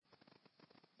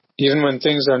even when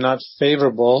things are not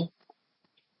favorable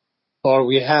or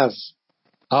we have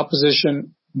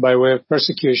opposition by way of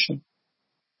persecution.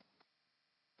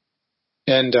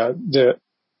 And the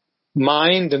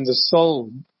mind and the soul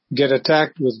get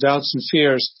attacked with doubts and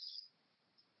fears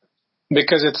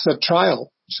because it's a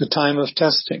trial. It's a time of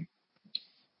testing.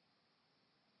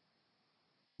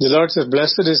 The Lord said,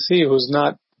 blessed is he who's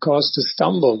not caused to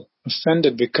stumble,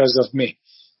 offended because of me.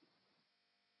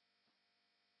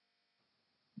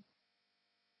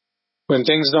 When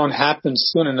things don't happen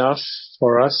soon enough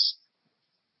for us,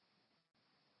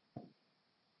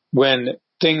 when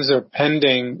things are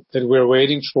pending that we're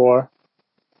waiting for,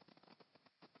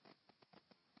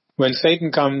 when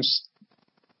Satan comes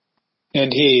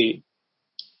and he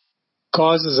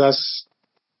causes us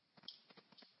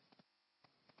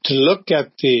to look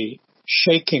at the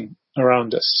shaking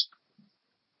around us,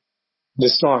 the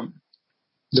storm,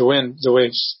 the wind, the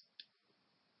waves.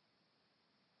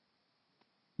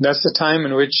 That's the time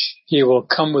in which he will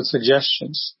come with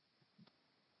suggestions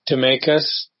to make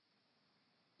us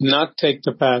not take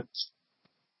the path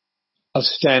of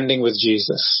standing with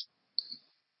Jesus.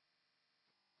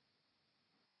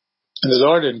 And the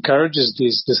Lord encourages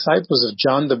these disciples of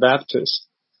John the Baptist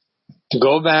to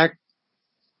go back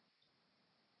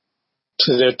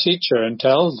to their teacher and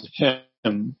tell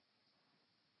him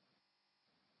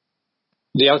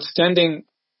the outstanding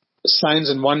signs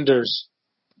and wonders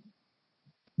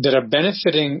that are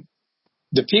benefiting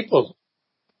the people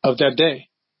of that day.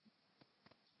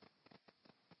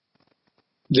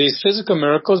 These physical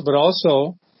miracles, but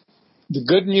also the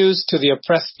good news to the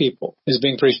oppressed people is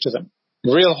being preached to them.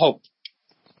 Real hope.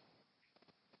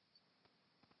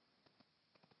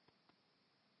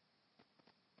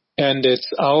 And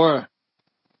it's our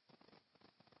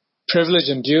privilege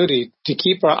and duty to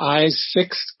keep our eyes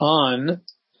fixed on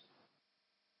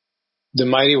the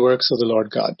mighty works of the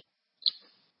Lord God.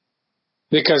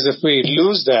 Because if we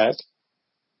lose that,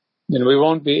 then we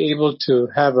won't be able to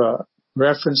have a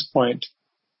reference point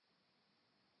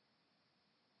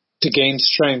to gain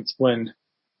strength when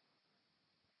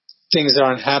things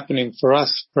aren't happening for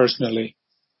us personally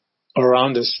or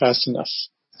around us fast enough.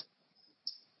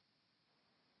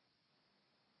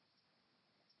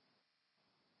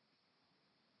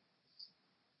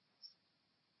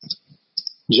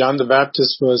 John the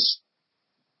Baptist was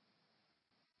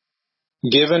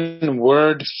given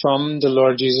word from the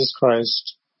Lord Jesus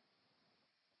Christ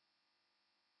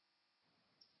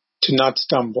to not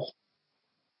stumble,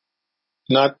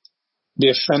 not be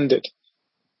offended,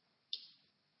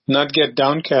 not get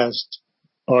downcast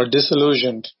or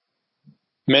disillusioned.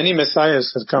 Many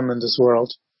messiahs have come in this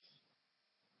world.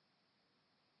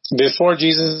 Before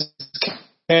Jesus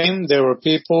came, there were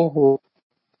people who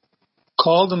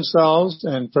called themselves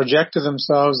and projected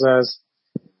themselves as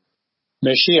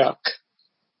Mashiach.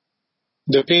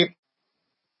 The people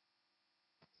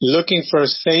looking for a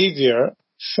savior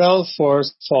fell for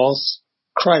false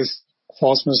Christ,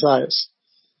 false messiahs.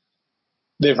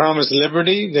 They promised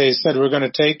liberty. They said, we're going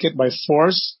to take it by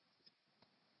force.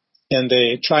 And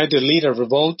they tried to lead a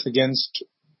revolt against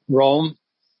Rome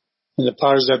and the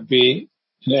powers that be,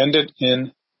 and ended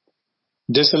in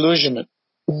disillusionment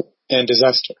and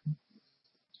disaster.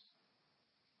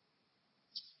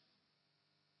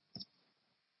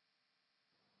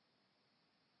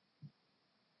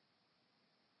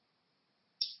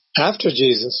 After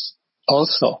Jesus,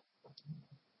 also,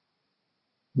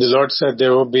 the Lord said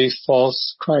there will be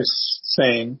false Christs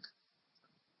saying,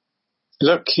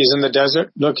 look, he's in the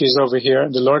desert. Look, he's over here.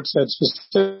 The Lord said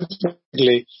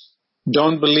specifically,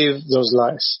 don't believe those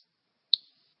lies.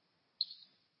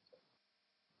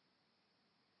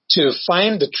 To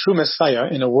find the true Messiah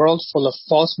in a world full of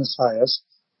false messiahs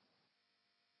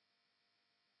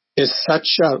is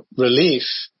such a relief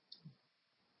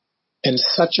and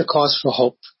such a cause for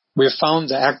hope. We have found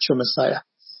the actual Messiah.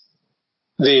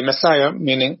 The Messiah,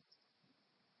 meaning,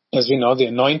 as we know, the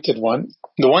anointed one,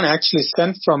 the one actually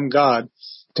sent from God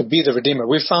to be the Redeemer.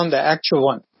 We found the actual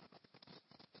one.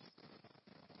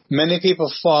 Many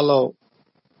people follow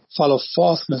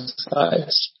false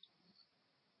messiahs.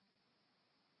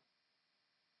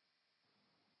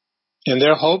 And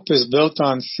their hope is built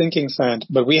on sinking sand,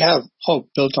 but we have hope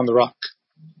built on the rock.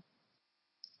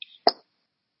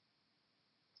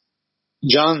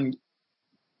 John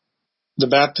the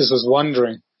Baptist was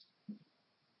wondering,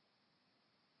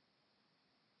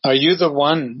 are you the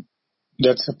one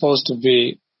that's supposed to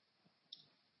be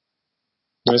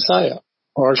the Messiah,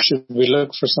 or should we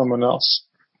look for someone else?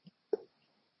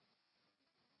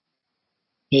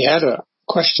 He had a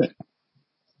question,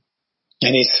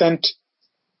 and he sent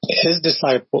his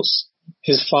disciples,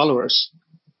 his followers,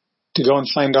 to go and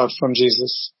find out from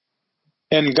Jesus.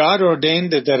 And God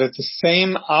ordained it that at the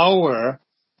same hour,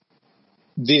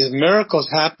 these miracles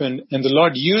happened, and the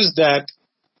Lord used that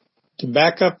to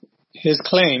back up his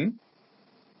claim.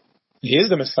 He is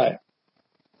the Messiah.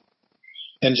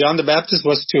 And John the Baptist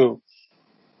was to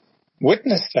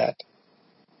witness that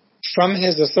from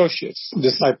his associates,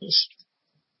 disciples.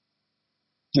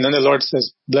 And then the Lord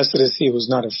says, blessed is he who's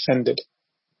not offended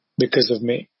because of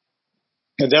me.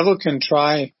 The devil can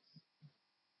try,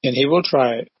 and he will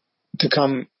try, to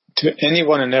come to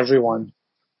anyone and everyone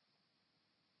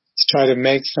to try to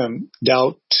make them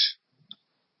doubt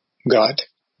God.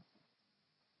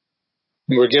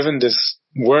 And we're given this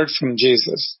word from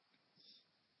Jesus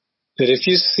that if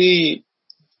you see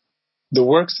the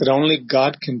works that only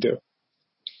God can do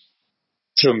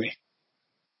through me,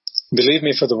 believe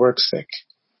me for the work's sake.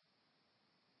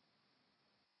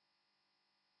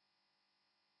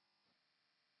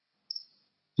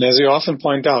 And as we often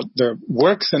point out, the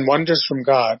works and wonders from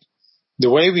God, the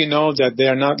way we know that they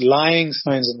are not lying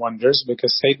signs and wonders,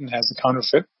 because Satan has a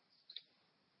counterfeit.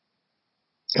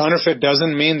 Counterfeit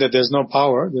doesn't mean that there's no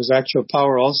power. There's actual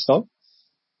power also.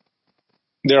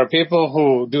 There are people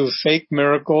who do fake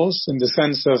miracles in the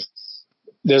sense of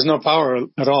there's no power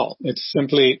at all. It's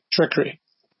simply trickery.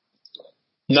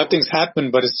 Nothing's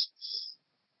happened, but it's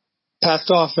passed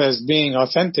off as being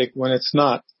authentic when it's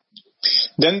not.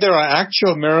 Then there are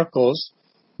actual miracles,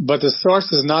 but the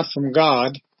source is not from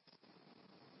God.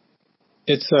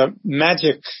 It's a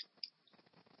magic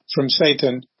from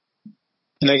Satan.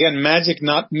 And again, magic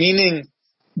not meaning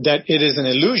that it is an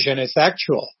illusion, it's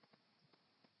actual.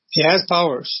 He has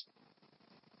powers.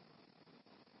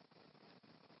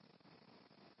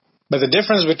 But the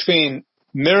difference between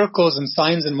miracles and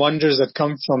signs and wonders that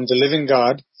come from the living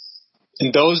God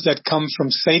and those that come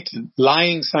from Satan,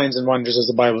 lying signs and wonders, as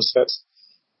the Bible says,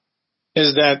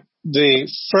 is that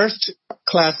the first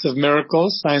class of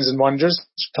miracles, signs and wonders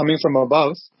coming from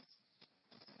above,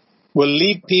 will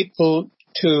lead people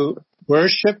to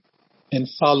worship and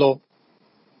follow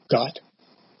God.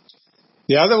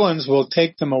 The other ones will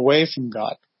take them away from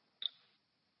God.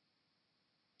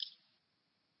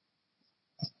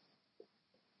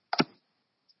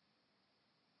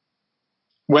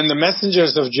 When the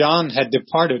messengers of John had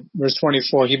departed, verse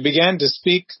 24, he began to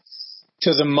speak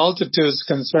to the multitudes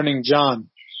concerning John.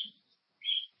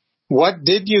 What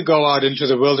did you go out into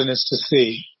the wilderness to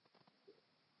see?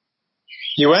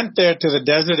 You went there to the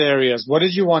desert areas. What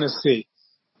did you want to see?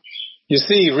 You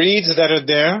see reeds that are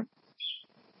there.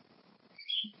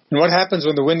 And what happens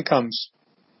when the wind comes?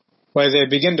 Why, they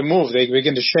begin to move. They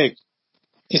begin to shake.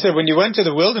 He said, when you went to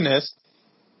the wilderness,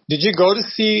 did you go to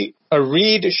see a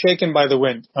reed shaken by the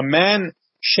wind? A man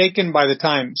shaken by the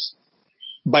times,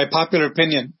 by popular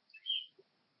opinion,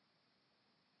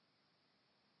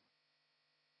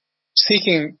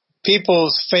 seeking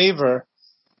people's favor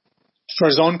for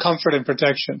his own comfort and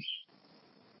protection?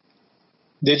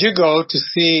 Did you go to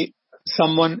see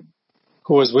someone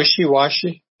who was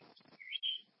wishy-washy?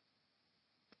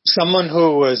 Someone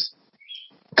who was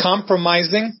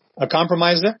compromising, a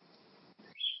compromiser?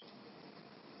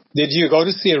 Did you go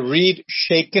to see a reed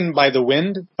shaken by the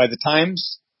wind, by the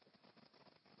times?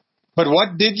 But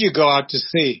what did you go out to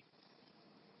see?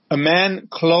 A man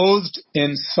clothed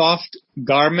in soft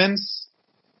garments?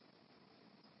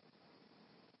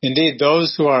 Indeed,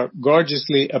 those who are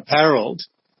gorgeously apparelled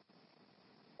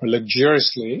or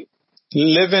luxuriously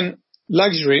live in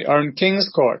luxury are in king's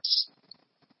courts.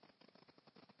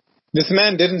 This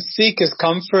man didn't seek his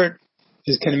comfort,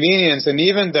 his convenience, and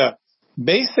even the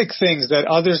basic things that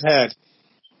others had.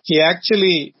 He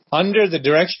actually, under the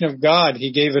direction of God,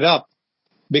 he gave it up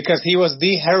because he was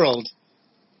the herald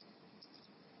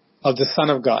of the Son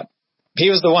of God. He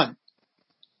was the one.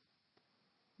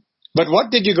 But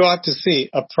what did you go out to see?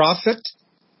 A prophet?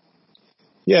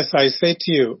 Yes, I say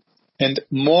to you, and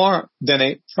more than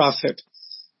a prophet.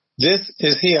 This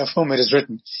is he of whom it is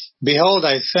written, behold,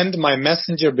 I send my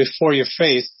messenger before your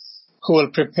face, who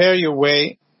will prepare your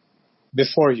way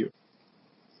before you.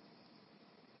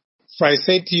 For I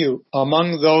say to you,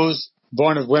 among those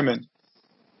born of women,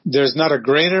 there is not a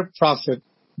greater prophet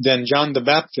than John the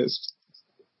Baptist.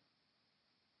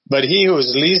 But he who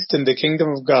is least in the kingdom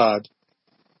of God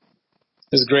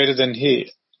is greater than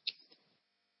he.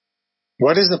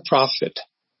 What is a prophet?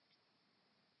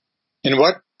 And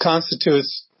what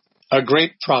constitutes a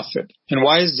great prophet? And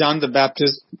why is John the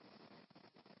Baptist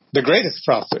the greatest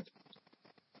prophet?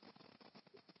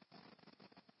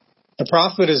 A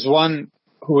prophet is one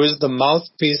who is the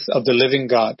mouthpiece of the living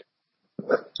God,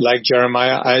 like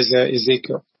Jeremiah, Isaiah,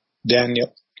 Ezekiel,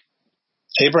 Daniel,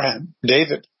 Abraham,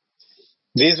 David.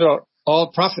 These are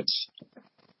all prophets.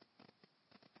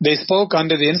 They spoke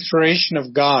under the inspiration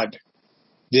of God,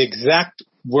 the exact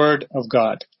word of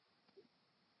God.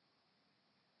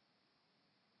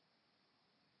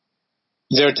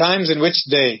 There are times in which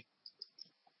they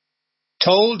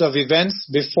told of events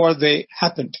before they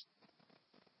happened.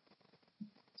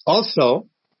 Also,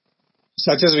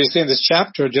 such as we see in this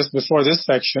chapter, just before this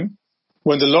section,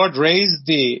 when the Lord raised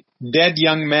the dead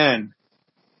young man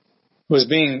who was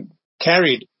being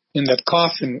carried in that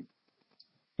coffin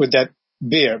with that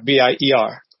bier,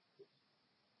 B-I-E-R,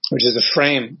 which is the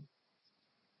frame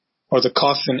or the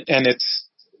coffin and its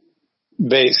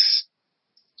base.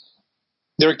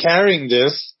 They were carrying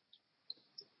this,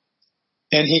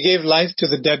 and he gave life to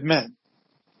the dead man,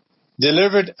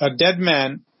 delivered a dead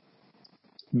man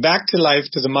back to life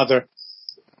to the mother,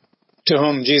 to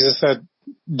whom Jesus said,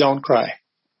 "Don't cry."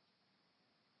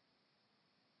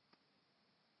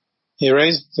 He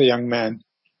raised the young man.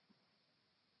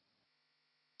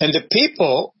 And the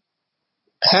people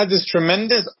had this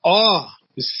tremendous awe,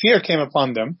 this fear came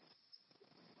upon them,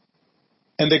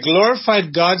 and they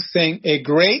glorified God, saying, "A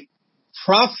great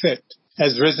prophet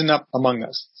has risen up among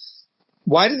us."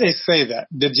 Why did they say that?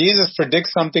 Did Jesus predict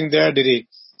something there? Did he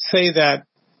say that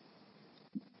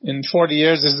in 40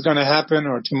 years this is going to happen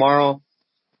or tomorrow?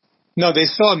 No, they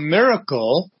saw a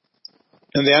miracle,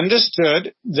 and they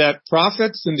understood that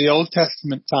prophets in the Old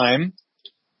Testament time,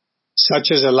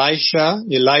 such as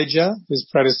Elijah, his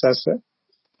predecessor,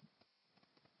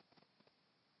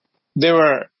 they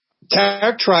were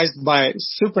characterized by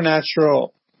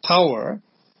supernatural power,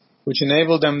 which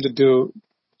enabled them to do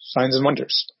signs and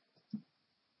wonders,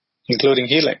 including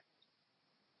healing.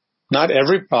 Not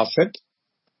every prophet,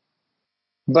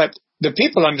 but the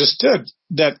people understood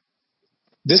that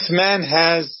this man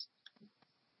has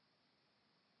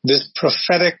this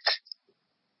prophetic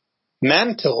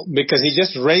mantle because he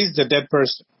just raised a dead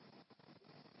person.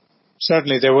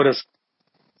 Certainly they would have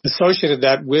associated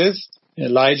that with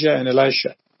Elijah and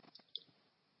Elisha.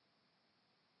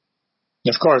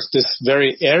 Of course, this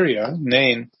very area,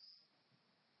 Nain,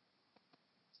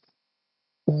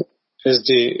 is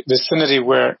the vicinity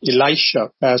where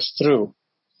Elisha passed through.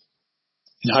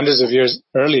 And hundreds of years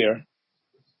earlier,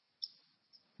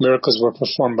 miracles were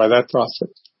performed by that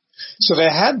prophet. So they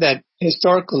had that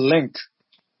historical link.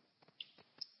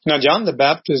 Now, John the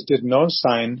Baptist did no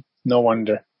sign, no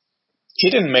wonder. He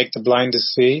didn't make the blind to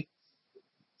see.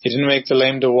 He didn't make the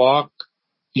lame to walk.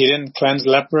 He didn't cleanse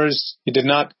lepers. He did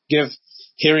not give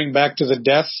hearing back to the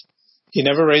deaf. He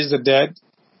never raised the dead.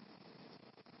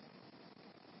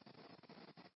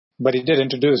 But he did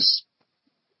introduce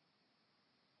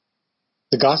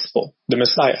the gospel, the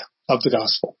Messiah of the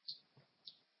gospel.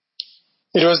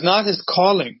 It was not his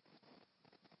calling.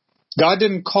 God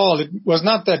didn't call. It was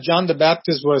not that John the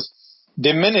Baptist was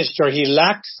diminished or he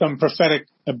lacked some prophetic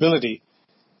ability.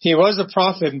 He was a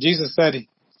prophet, and Jesus said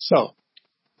so.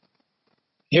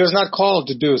 He was not called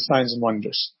to do signs and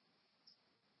wonders.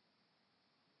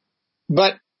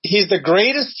 But he's the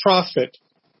greatest prophet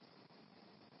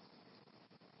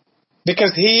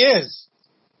because he is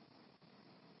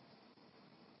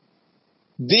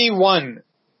the one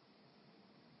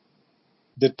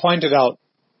that pointed out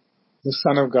the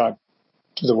Son of God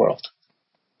to the world.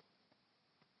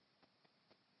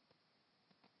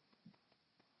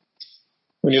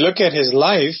 When you look at his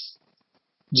life,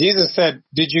 Jesus said,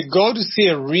 "Did you go to see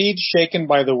a reed shaken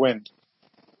by the wind?"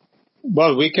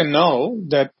 Well, we can know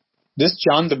that this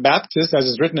John the Baptist, as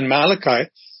is written in Malachi,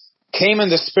 came in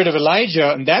the spirit of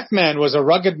Elijah, and that man was a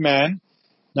rugged man,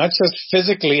 not just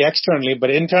physically, externally, but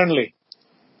internally.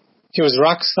 He was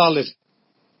rock solid.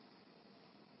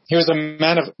 He was a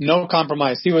man of no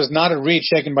compromise. He was not a reed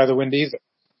shaken by the wind either.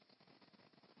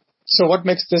 So what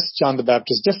makes this John the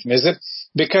Baptist different? Is it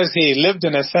because he lived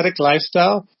an ascetic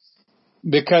lifestyle?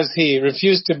 Because he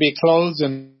refused to be clothed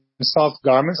in soft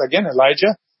garments? Again,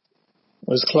 Elijah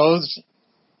was clothed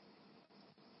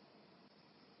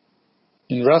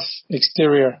in rough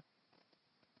exterior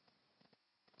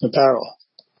apparel.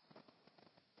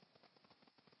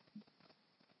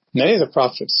 Many of the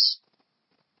prophets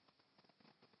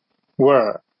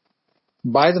were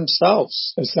by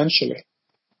themselves, essentially.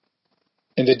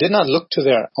 And they did not look to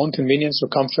their own convenience or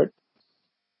comfort.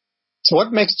 So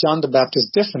what makes John the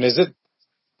Baptist different? Is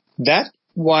that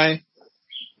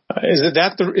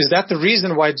the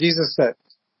reason why Jesus said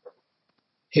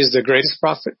he's the greatest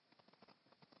prophet?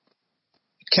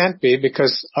 It can't be,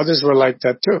 because others were like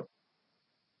that too.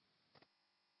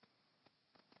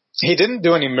 He didn't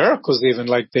do any miracles even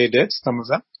like they did, some of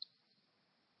them.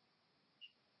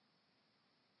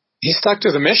 He stuck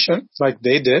to the mission like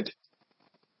they did.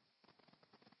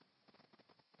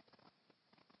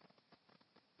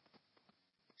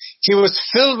 He was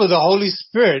filled with the Holy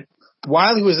Spirit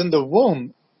while he was in the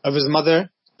womb of his mother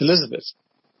Elizabeth.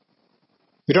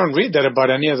 We don't read that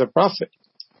about any other prophet.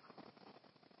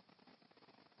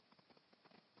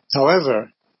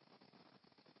 However,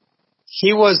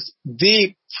 he was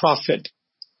the prophet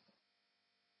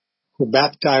who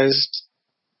baptized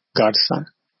God's Son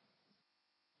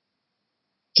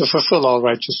to fulfill all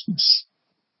righteousness.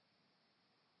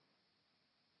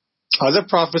 Other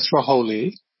prophets were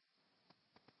holy.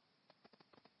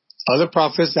 Other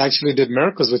prophets actually did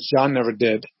miracles, which John never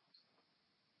did.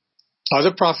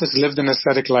 Other prophets lived an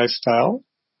ascetic lifestyle.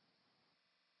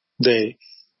 They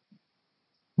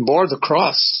bore the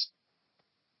cross.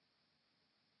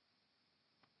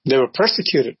 They were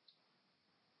persecuted.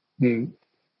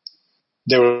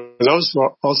 There were those who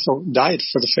also died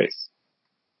for the faith.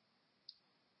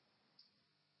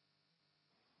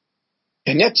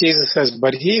 And yet Jesus says,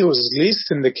 but he who is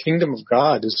least in the kingdom of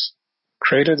God is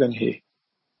greater than he.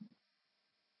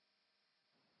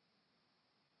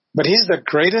 But he's the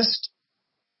greatest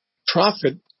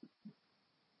prophet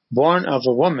born of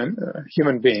a woman, a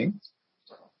human being.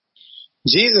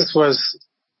 Jesus was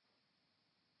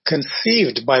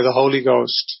conceived by the Holy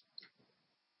Ghost.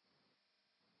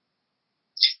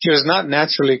 He was not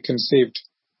naturally conceived.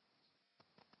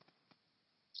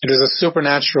 It was a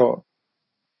supernatural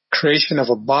creation of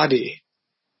a body.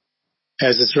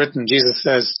 As it's written, Jesus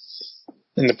says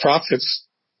in the prophets,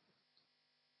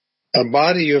 a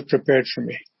body you have prepared for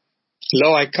me.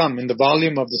 Lo, I come. In the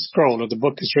volume of the scroll, or the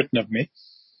book is written of me.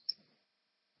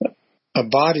 A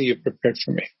body you prepared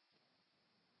for me.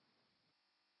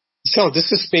 So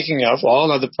this is speaking of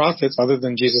all other prophets other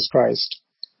than Jesus Christ,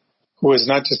 who is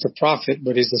not just a prophet,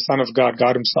 but he's the Son of God,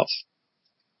 God himself.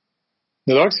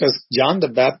 The Lord says, John the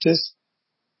Baptist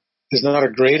is not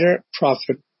a greater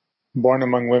prophet born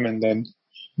among women than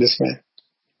this man.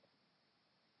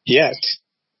 Yet,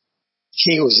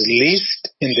 he who is least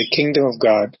in the kingdom of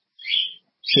God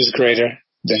is greater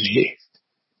than he.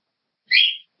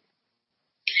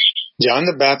 John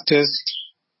the Baptist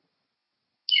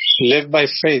lived by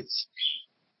faith.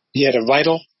 He had a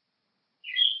vital,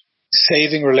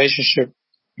 saving relationship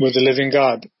with the living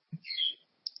God.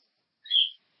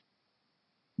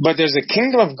 But there's a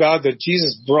kingdom of God that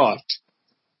Jesus brought,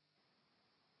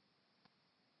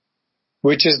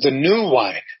 which is the new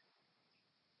wine.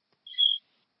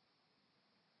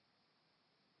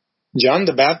 John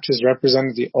the Baptist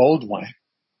represented the old wine.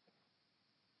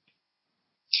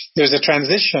 There's a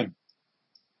transition.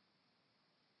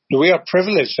 We are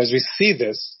privileged as we see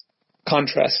this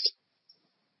contrast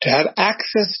to have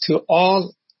access to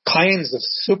all kinds of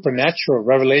supernatural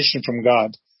revelation from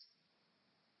God,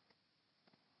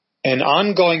 an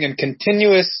ongoing and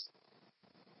continuous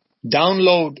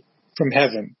download from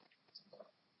heaven,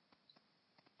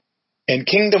 and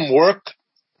kingdom work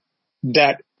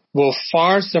that will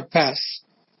far surpass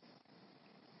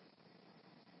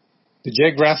the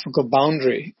geographical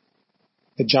boundary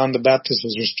that John the Baptist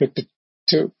was restricted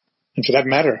to, and for that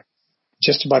matter,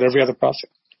 just about every other prophet.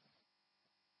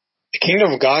 The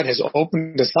kingdom of God has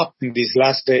opened us up in these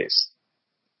last days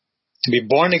to be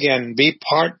born again, be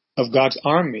part of God's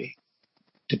army,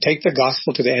 to take the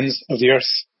gospel to the ends of the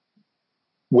earth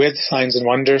with signs and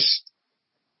wonders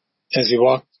as we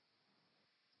walk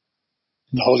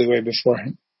in the holy way before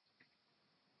him.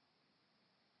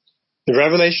 The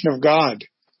revelation of God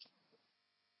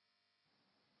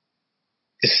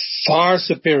is far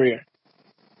superior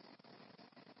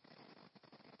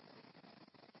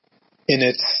in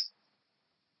its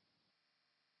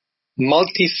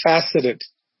multifaceted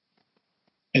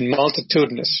and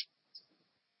multitudinous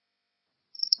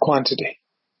quantity.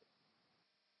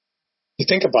 You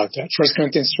think about that. 1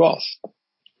 Corinthians 12.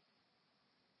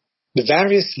 The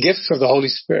various gifts of the Holy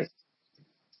Spirit.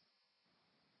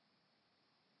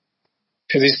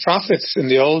 To these prophets in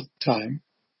the old time,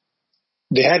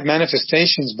 they had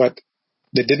manifestations, but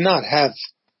they did not have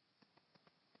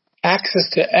access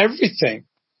to everything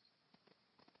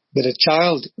that a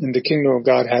child in the kingdom of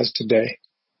God has today.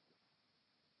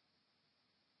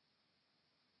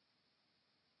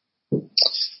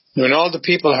 When all the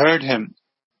people heard him,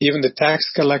 even the tax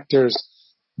collectors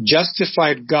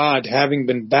justified God having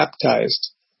been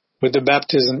baptized with the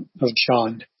baptism of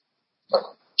John.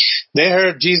 They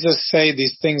heard Jesus say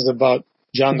these things about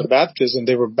John the Baptist, and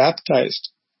they were baptized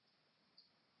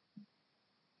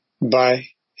by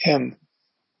him.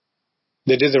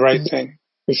 They did the right thing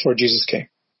before Jesus came.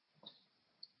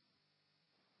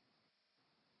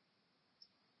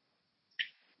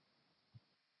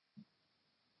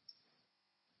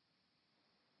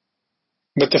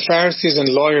 But the Pharisees and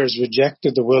lawyers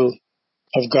rejected the will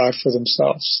of God for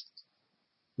themselves.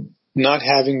 not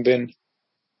having been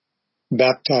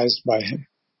baptized by him.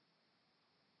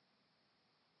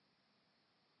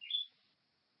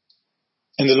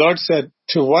 And the Lord said,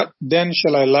 to what then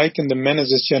shall I liken the men of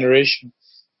this generation?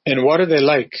 And what are they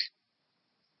like?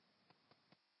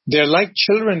 They're like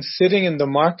children sitting in the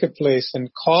marketplace and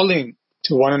calling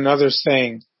to one another,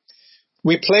 saying,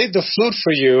 we played the flute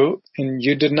for you, and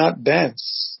you did not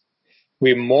dance.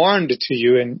 We mourned to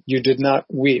you, and you did not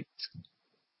weep.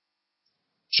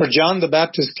 For John the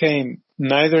Baptist came,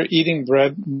 neither eating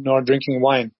bread nor drinking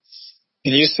wine.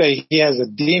 And you say, he has a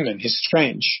demon, he's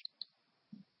strange.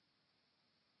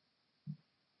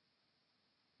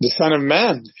 The Son of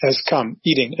Man has come,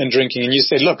 eating and drinking. And you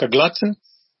say, look, a glutton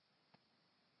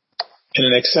and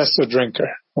an excessive drinker,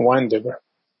 a winebibber,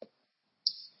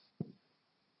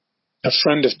 a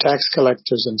friend of tax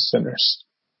collectors and sinners.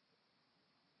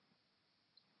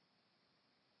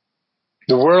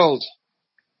 The world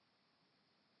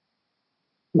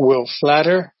will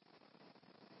flatter,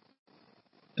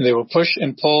 and they will push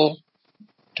and pull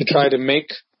to try to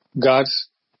make God's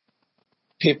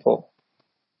people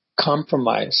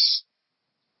compromise.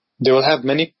 They will have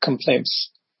many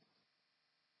complaints.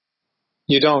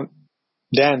 You don't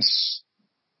dance.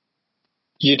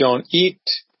 You don't eat.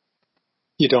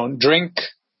 You don't drink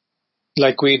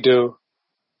like we do.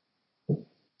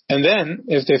 And then,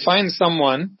 if they find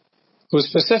someone who's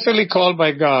specifically called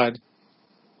by God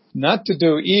not to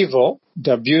do evil,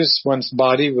 to abuse one's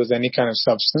body with any kind of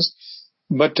substance,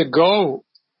 but to go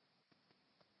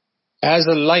as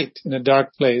a light in a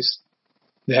dark place,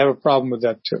 they have a problem with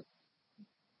that too.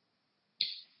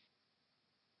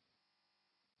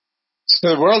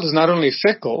 So the world is not only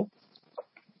fickle,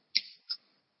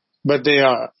 but they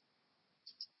are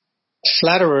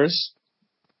flatterers.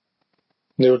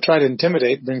 They will try to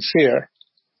intimidate, bring fear,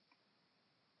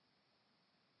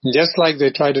 just like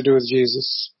they tried to do with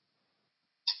Jesus.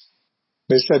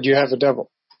 They said, you have a devil.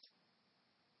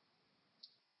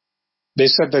 They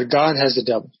said that God has a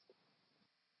devil.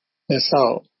 That's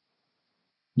how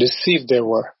deceived they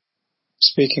were,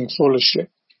 speaking foolishly.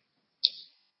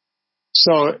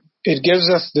 So it gives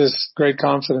us this great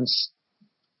confidence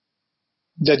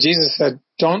that Jesus said,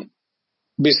 don't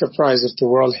be surprised if the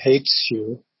world hates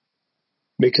you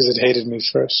because it hated me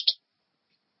first.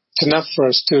 It's enough for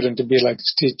a student to be like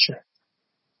his teacher.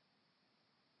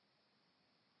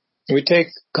 We take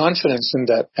confidence in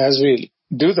that as we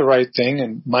do the right thing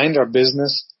and mind our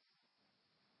business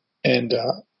and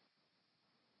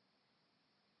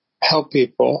help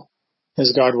people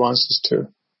as God wants us to.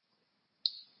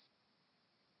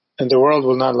 And the world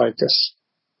will not like us.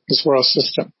 This world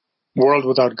system. World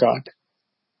without God.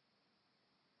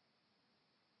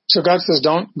 So God says,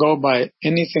 don't go by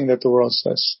anything that the world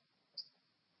says.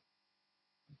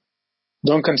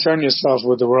 Don't concern yourself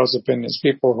with the world's opinions,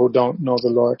 people who don't know the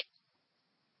Lord.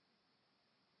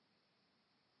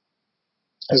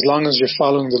 As long as you're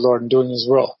following the Lord and doing His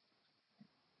will,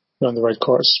 you're on the right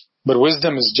course. But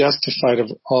wisdom is justified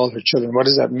of all her children. What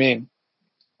does that mean?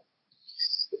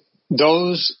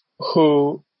 Those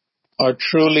who are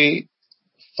truly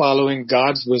following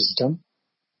God's wisdom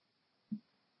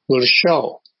will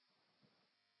show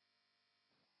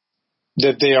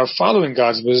that they are following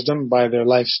God's wisdom by their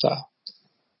lifestyle,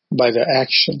 by their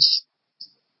actions,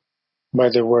 by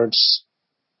their words.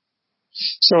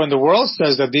 So when the world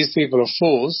says that these people are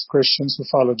fools, Christians who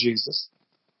follow Jesus,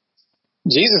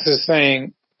 Jesus is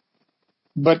saying,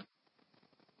 but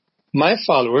my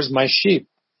followers, my sheep,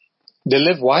 they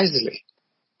live wisely.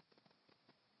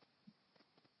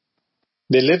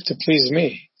 They live to please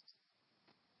me.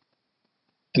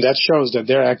 And that shows that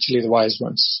they're actually the wise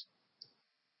ones.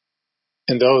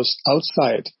 And those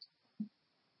outside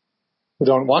who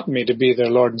don't want me to be their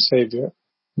Lord and Savior,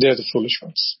 they're the foolish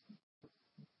ones.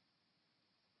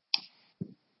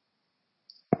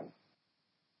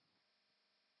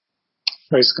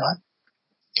 Praise God.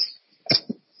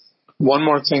 One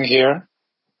more thing here.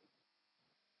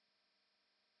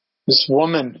 This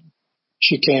woman,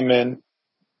 she came in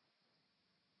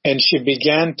and she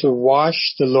began to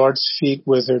wash the Lord's feet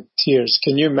with her tears.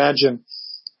 Can you imagine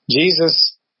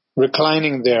Jesus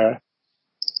reclining there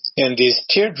and these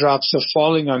teardrops are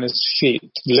falling on his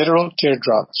feet, literal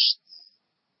teardrops.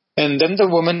 And then the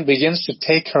woman begins to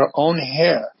take her own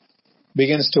hair,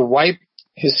 begins to wipe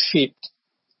his feet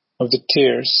of the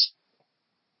tears.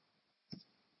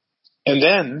 And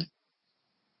then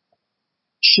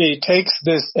she takes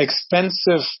this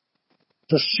expensive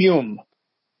perfume,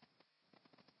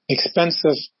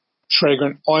 expensive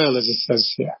fragrant oil, as it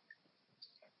says here,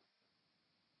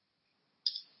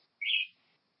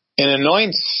 and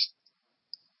anoints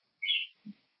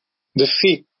the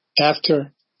feet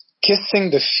after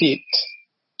kissing the feet.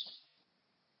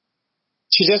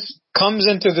 She just comes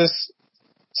into this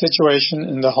situation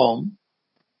in the home,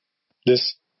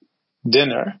 this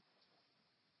dinner,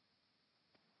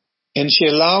 and she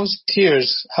allows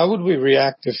tears. How would we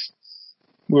react if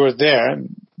we were there?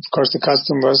 And of course, the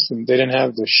custom was they didn't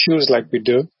have the shoes like we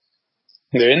do.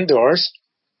 They're indoors.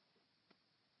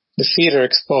 The feet are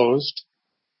exposed.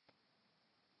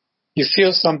 You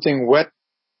feel something wet.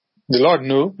 The Lord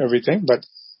knew everything, but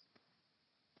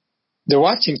they're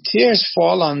watching tears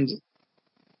fall on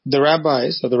the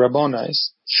rabbis or the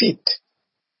rabboni's feet.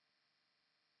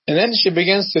 And then she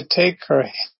begins to take her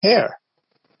hair.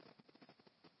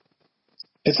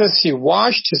 It says she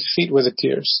washed his feet with the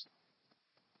tears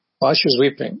while she was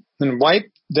weeping and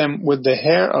wiped them with the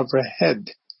hair of her head.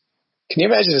 Can you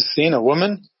imagine the scene? A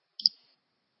woman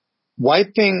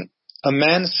wiping a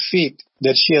man's feet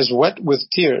that she has wet with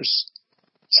tears.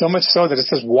 So much so that it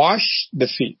says wash the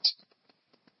feet.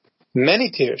 Many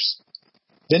tears.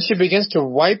 Then she begins to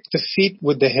wipe the feet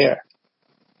with the hair.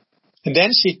 And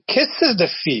then she kisses the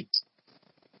feet.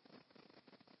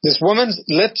 This woman's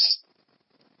lips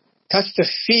touch the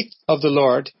feet of the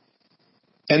Lord.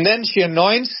 And then she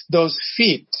anoints those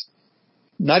feet,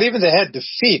 not even the head, the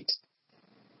feet,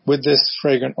 with this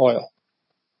fragrant oil.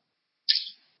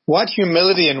 What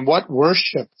humility and what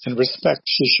worship and respect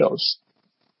she shows.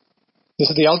 This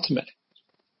is the ultimate.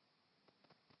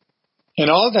 And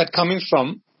all that coming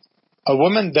from a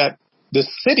woman that the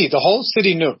city, the whole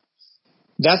city knew.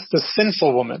 That's the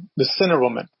sinful woman, the sinner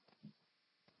woman.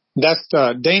 That's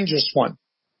the dangerous one.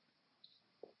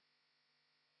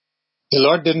 The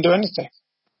Lord didn't do anything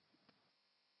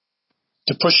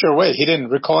to push her away. He didn't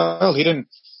recoil. He didn't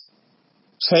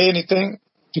say anything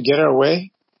to get her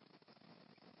away.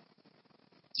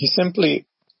 He simply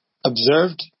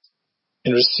observed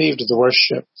and received the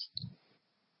worship.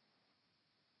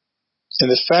 And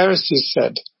the Pharisees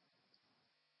said,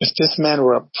 if this man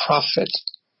were a prophet,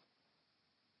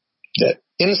 that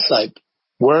insight,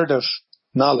 word of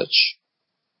knowledge,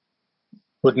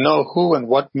 would know who and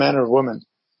what manner of woman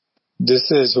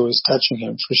this is who is touching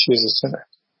him, for she is a sinner.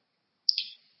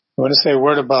 I want to say a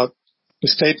word about the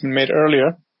statement made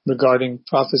earlier regarding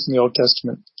prophets in the Old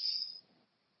Testament.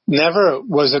 Never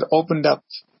was it opened up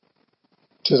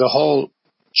to the whole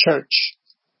church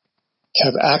to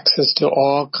have access to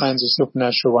all kinds of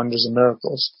supernatural wonders and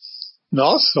miracles. And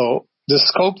also, the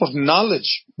scope of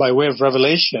knowledge by way of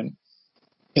revelation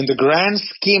in the grand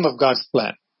scheme of God's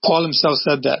plan. Paul himself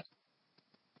said that.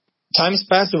 Times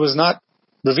past, it was not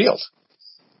revealed.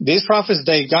 These prophets,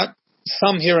 they got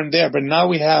some here and there, but now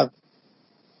we have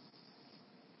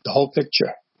the whole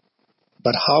picture.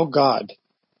 But how God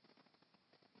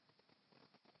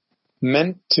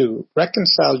meant to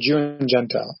reconcile Jew and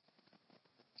Gentile,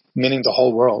 meaning the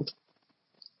whole world,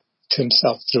 to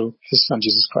himself through his Son,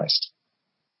 Jesus Christ.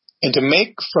 And to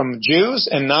make from Jews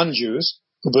and non-Jews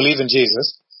who believe in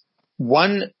Jesus,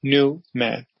 one new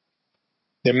man.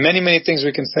 There are many, many things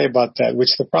we can say about that,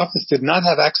 which the prophets did not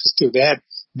have access to. They had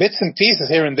bits and pieces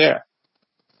here and there.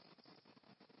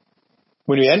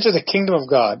 When we enter the kingdom of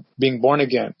God, being born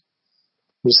again,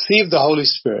 receive the Holy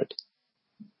Spirit,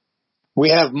 we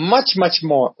have much, much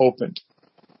more opened.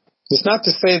 It's not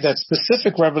to say that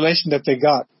specific revelation that they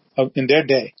got in their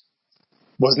day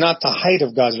was not the height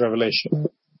of God's revelation,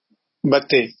 but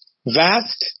the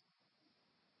vast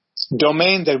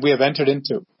domain that we have entered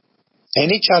into.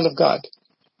 Any child of God,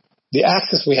 the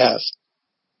access we have.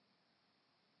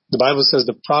 The Bible says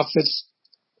the prophets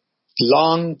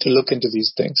long to look into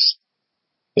these things.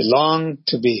 They long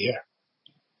to be here.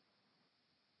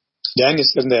 Daniel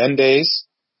said in the end days,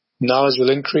 knowledge will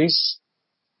increase.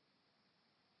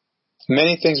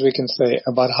 Many things we can say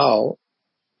about how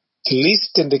the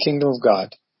least in the kingdom of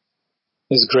God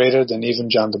is greater than even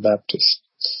John the Baptist.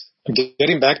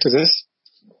 Getting back to this,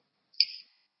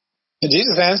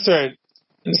 Jesus answered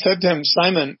and said to him,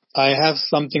 Simon, I have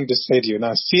something to say to you.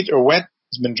 Now his feet are wet,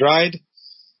 it's been dried,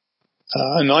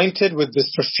 anointed with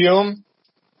this perfume.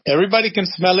 Everybody can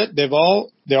smell it. They're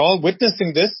all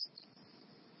witnessing this.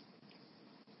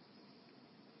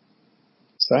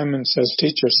 Simon says,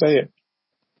 Teacher, say it.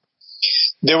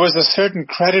 There was a certain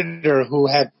creditor who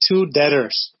had two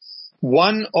debtors.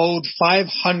 One owed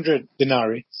 500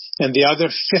 denarii and the other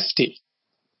 50.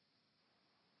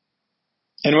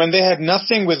 And when they had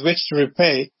nothing with which to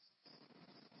repay,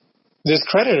 this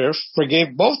creditor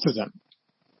forgave both of them.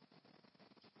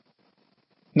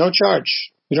 No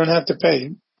charge. You don't have to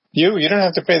pay. You don't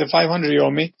have to pay the 500 you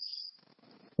owe me,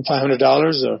 $500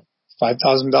 or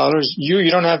 $5,000.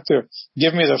 You don't have to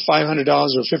give me the $500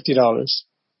 or $50.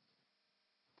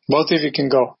 Both of you can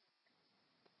go.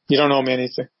 You don't owe me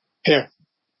anything. Here,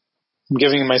 I'm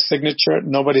giving you my signature.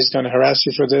 Nobody's going to harass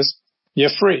you for this. You're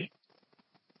free.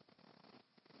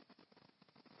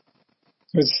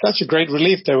 It was such a great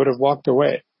relief they would have walked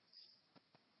away.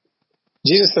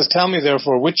 Jesus says, tell me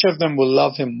therefore, which of them will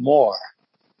love him more?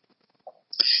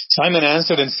 Simon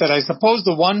answered and said, I suppose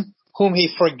the one whom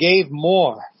he forgave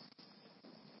more.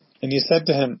 And he said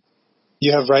to him,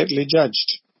 you have rightly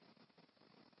judged.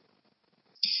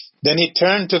 Then he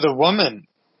turned to the woman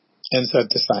and said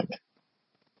to Simon,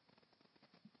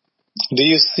 do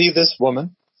you see this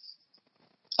woman?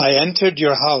 I entered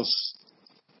your house.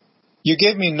 You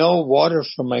gave me no water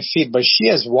for my feet, but she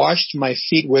has washed my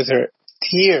feet with her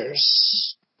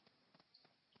tears.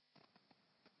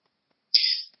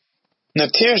 Now,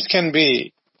 tears can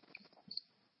be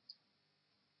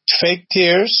fake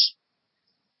tears.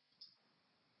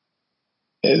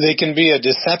 They can be a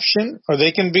deception, or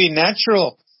they can be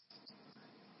natural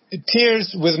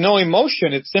tears with no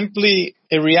emotion. It's simply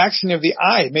a reaction of the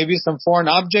eye. Maybe some foreign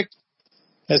object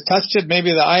has touched it.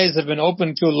 Maybe the eyes have been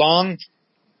open too long.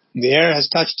 The air has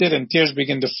touched it and tears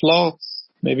begin to flow.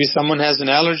 Maybe someone has an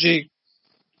allergy.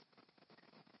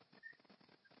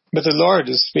 But the Lord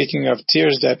is speaking of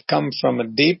tears that come from a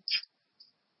deep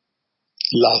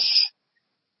love.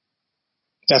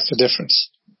 That's the difference.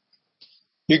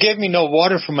 You gave me no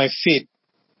water for my feet.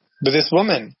 But this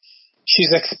woman,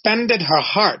 she's expended her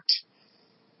heart,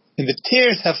 and the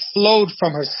tears have flowed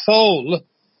from her soul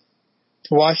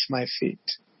to wash my feet.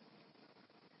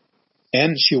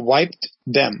 And she wiped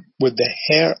them with the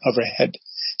hair of her head.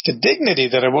 The dignity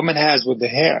that a woman has with the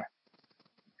hair.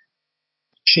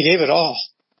 She gave it all.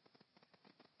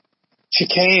 She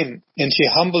came and she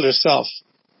humbled herself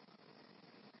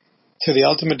to the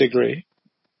ultimate degree.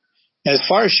 As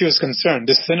far as she was concerned,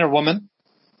 this sinner woman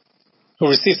who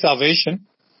received salvation,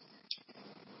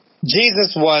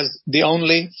 Jesus was the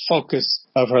only focus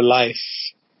of her life.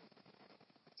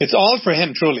 It's all for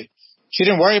him, truly. She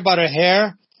didn't worry about her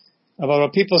hair, about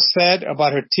what people said,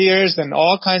 about her tears, and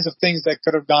all kinds of things that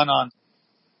could have gone on.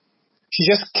 She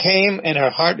just came and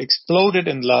her heart exploded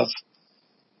in love.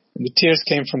 And the tears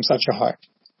came from such a heart.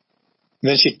 And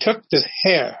then she took this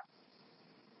hair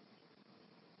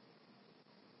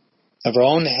of her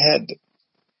own head,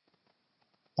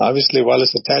 obviously while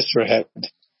it's attached to her head.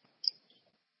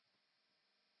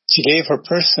 She gave her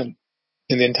person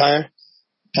in the entire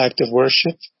act of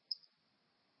worship,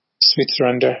 sweet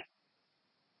surrender,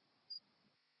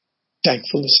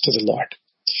 thankfulness to the Lord.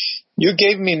 You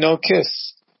gave me no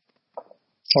kiss,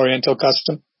 Oriental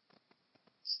custom,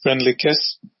 friendly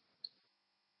kiss.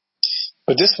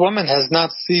 But this woman has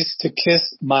not ceased to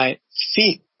kiss my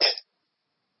feet.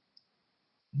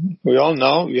 We all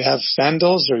know you have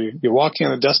sandals or you're walking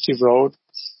on a dusty road.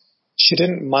 She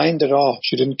didn't mind at all.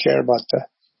 She didn't care about that.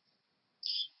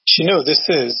 She knew this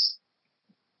is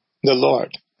the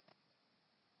Lord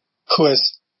who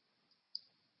has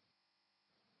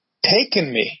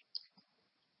taken me,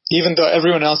 even though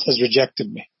everyone else has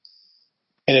rejected me.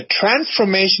 And a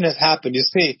transformation has happened. You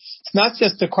see, it's not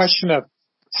just a question of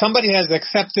somebody has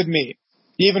accepted me,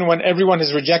 even when everyone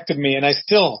has rejected me, and I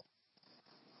still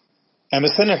am a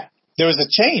sinner. There was a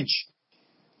change.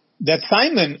 That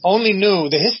Simon only knew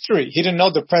the history. He didn't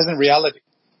know the present reality.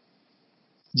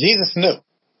 Jesus knew.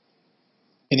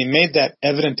 And he made that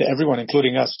evident to everyone,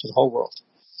 including us, to the whole world.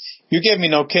 You gave me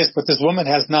no kiss, but this woman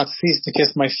has not ceased to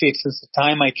kiss my feet since the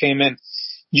time I came in.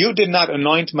 You did not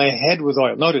anoint my head with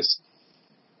oil. Notice,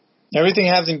 everything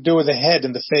having to do with the head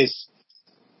and the face.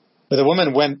 But the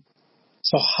woman went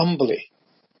so humbly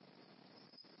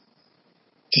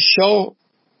to show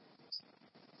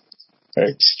her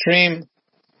extreme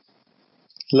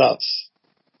love,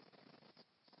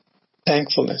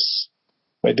 thankfulness,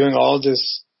 by doing all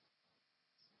this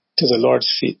to the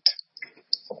Lord's feet.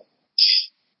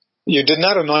 You did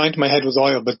not anoint my head with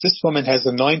oil, but this woman has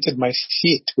anointed my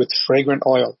feet with fragrant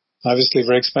oil. Obviously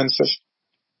very expensive.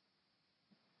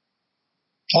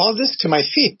 All this to my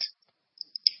feet.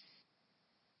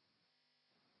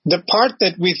 The part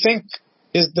that we think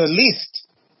is the least,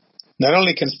 not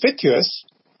only conspicuous,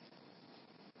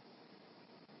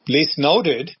 least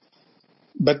noted,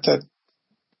 but the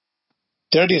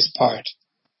dirtiest part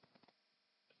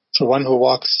for one who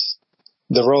walks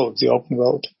the road, the open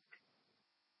road.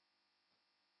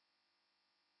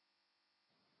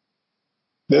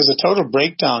 There's a total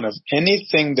breakdown of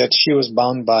anything that she was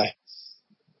bound by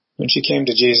when she came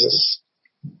to Jesus.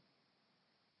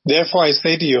 Therefore I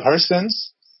say to you, her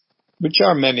sins, which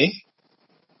are many,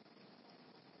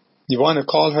 you want to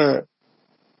call her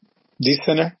the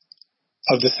sinner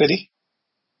of the city?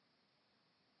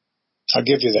 I'll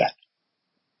give you that.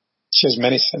 She has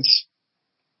many sins.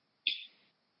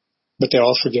 but they're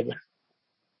all forgiven.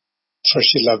 For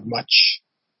she loved much.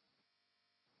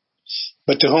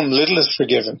 But to whom little is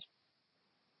forgiven,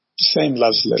 the same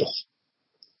loves little.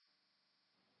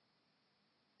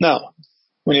 Now,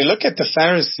 when you look at the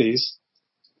Pharisees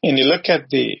and you look at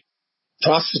the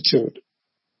prostitute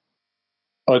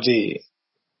or the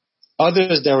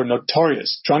others that were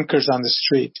notorious, drunkards on the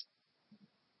street,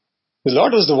 the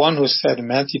Lord was the one who said in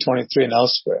Matthew 23 and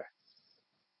elsewhere,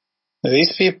 that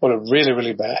these people are really,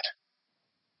 really bad.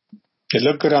 They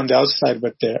look good on the outside,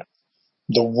 but they're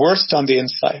the worst on the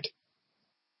inside.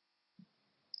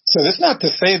 So this is not to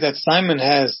say that Simon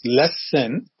has less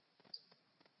sin,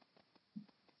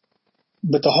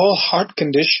 but the whole heart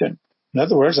condition. In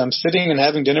other words, I'm sitting and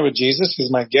having dinner with Jesus.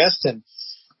 He's my guest, and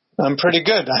I'm pretty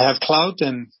good. I have clout,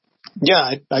 and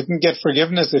yeah, I can get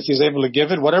forgiveness if he's able to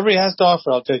give it. Whatever he has to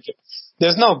offer, I'll take it.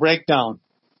 There's no breakdown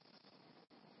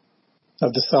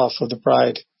of the self, of the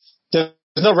pride. There's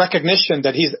no recognition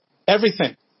that he's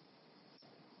everything.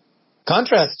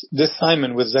 Contrast this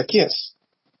Simon with Zacchaeus.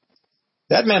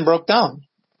 That man broke down.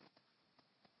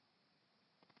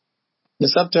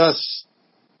 It's up to us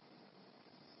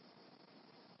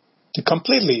to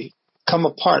completely come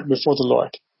apart before the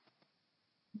Lord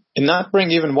and not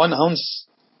bring even 1 ounce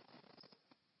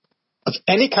of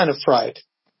any kind of pride,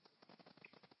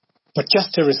 but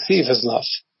just to receive his love.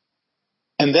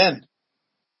 And then,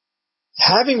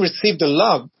 having received the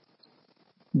love,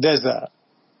 there's a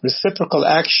reciprocal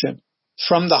action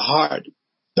from the heart.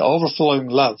 The overflowing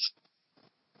love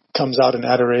comes out in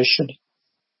adoration.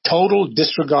 Total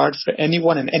disregard for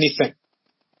anyone and anything.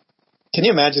 Can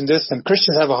you imagine this? And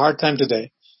Christians have a hard time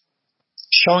today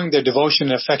showing their devotion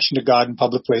and affection to God in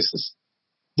public places.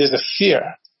 There's a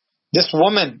fear. This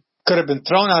woman could have been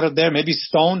thrown out of there, maybe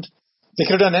stoned. They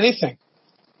could have done anything.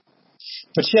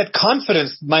 But she had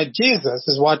confidence, my Jesus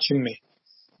is watching me.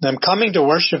 And I'm coming to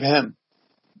worship him,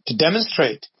 to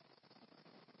demonstrate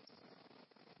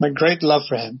my great love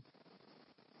for him.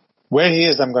 Where he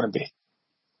is, I'm going to be.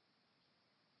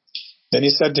 Then he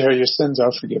said to her, your sins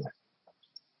are forgiven.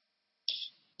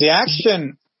 The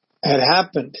action had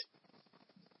happened.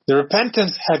 The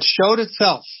repentance had showed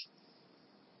itself.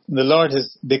 The Lord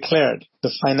has declared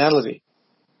the finality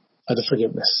of the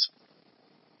forgiveness.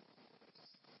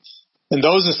 And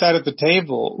those who sat at the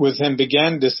table with him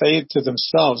began to say to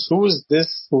themselves, who is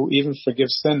this who even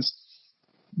forgives sins?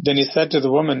 Then he said to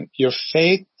the woman, your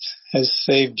faith has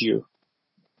saved you.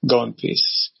 Go in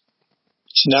peace.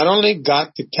 She not only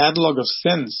got the catalog of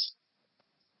sins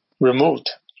removed,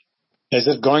 as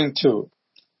if going to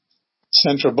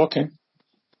central booking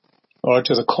or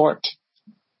to the court,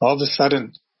 all of a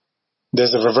sudden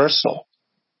there's a reversal.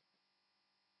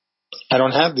 I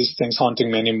don't have these things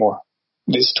haunting me anymore.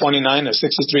 These 29 or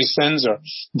 63 sins or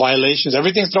violations,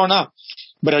 everything's thrown up.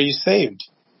 But are you saved?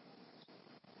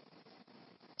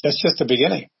 That's just the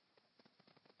beginning.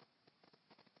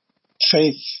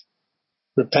 Faith,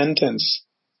 repentance,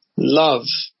 love,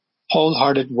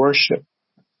 wholehearted worship,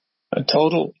 a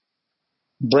total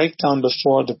breakdown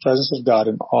before the presence of God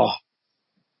in awe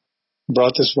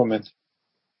brought this woman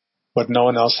what no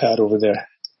one else had over there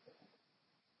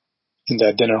in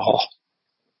that dinner hall.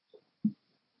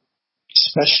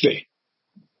 Especially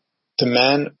the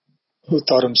man who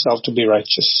thought himself to be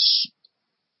righteous.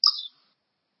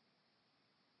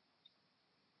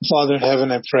 Father in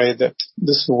heaven, I pray that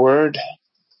this word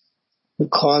will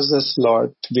cause us,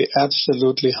 Lord, to be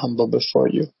absolutely humble before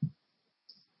you.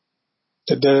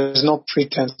 That there is no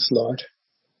pretense, Lord,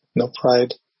 no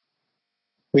pride.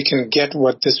 We can get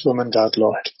what this woman got,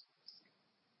 Lord.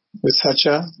 With such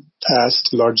a past,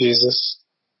 Lord Jesus,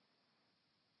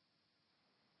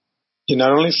 you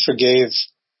not only forgave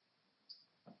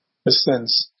her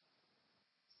sins,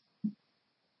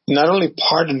 you not only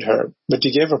pardoned her, but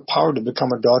you gave her power to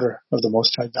become a daughter of the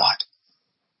Most High God,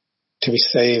 to be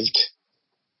saved.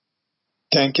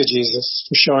 Thank you, Jesus,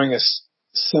 for showing us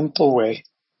a simple way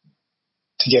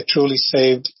to get truly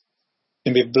saved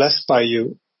and be blessed by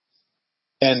you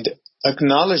and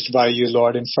acknowledged by you,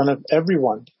 Lord, in front of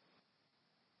everyone,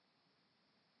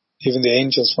 even the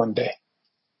angels one day.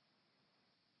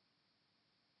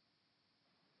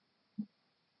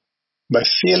 By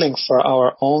feeling for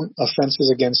our own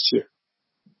offenses against you,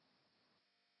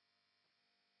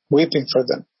 weeping for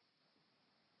them,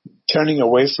 turning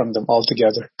away from them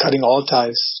altogether, cutting all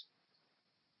ties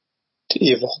to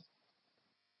evil,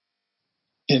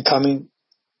 and coming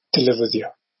to live with you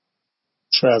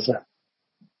forever.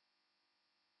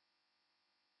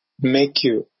 Make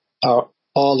you our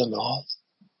all in all,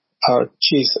 our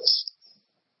Jesus,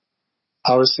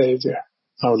 our Savior,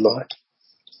 our Lord.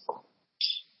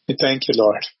 We thank you,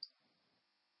 Lord,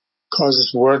 Cause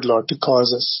this word, Lord, to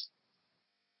cause us,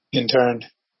 in turn,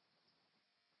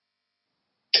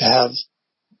 to have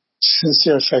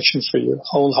sincere affection for you,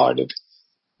 wholehearted,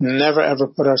 never ever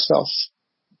put ourselves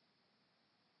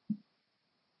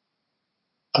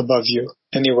above you,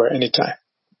 anywhere, anytime.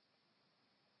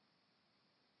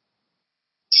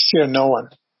 Fear no one,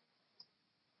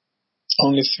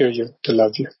 only fear you, to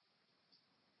love you.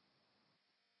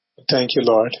 Thank you,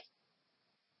 Lord.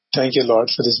 Thank you, Lord,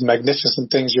 for these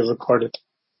magnificent things you've recorded.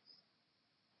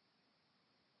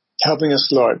 Helping us,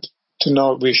 Lord, to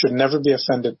know we should never be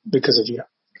offended because of you.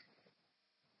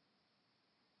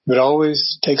 But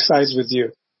always take sides with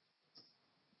you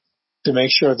to make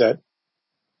sure that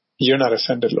you're not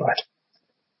offended, Lord,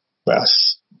 by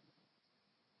us.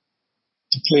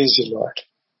 To please you, Lord.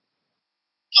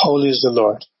 Holy is the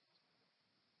Lord.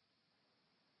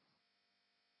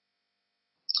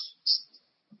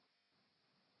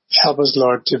 Help us,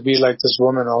 Lord, to be like this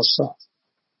woman also.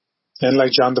 And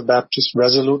like John the Baptist,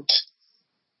 resolute,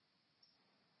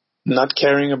 not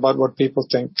caring about what people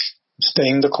think,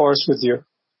 staying the course with you,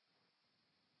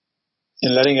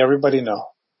 and letting everybody know.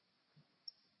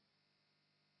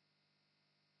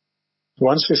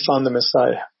 Once we found the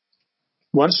Messiah,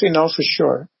 once we know for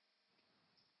sure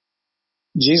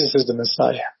Jesus is the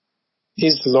Messiah,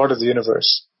 He's the Lord of the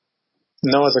universe,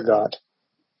 no other God,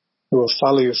 we will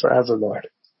follow you forever, Lord,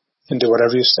 and do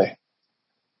whatever you say.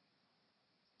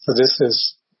 For this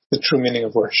is the true meaning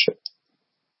of worship.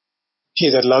 He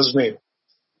that loves me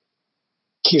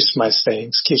keeps my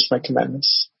sayings, keeps my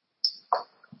commandments.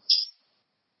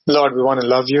 Lord, we want to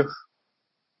love you.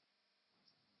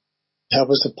 Help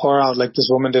us to pour out like this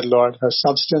woman did, Lord, her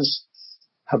substance,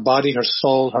 her body, her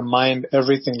soul, her mind,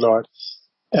 everything, Lord,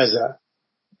 as a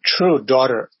true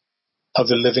daughter of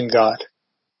the living God,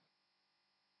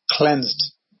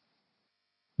 cleansed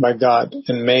by God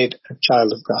and made a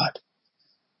child of God.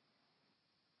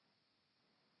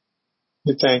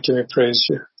 We thank you, we praise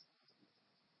you.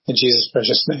 In Jesus'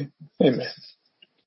 precious name, amen.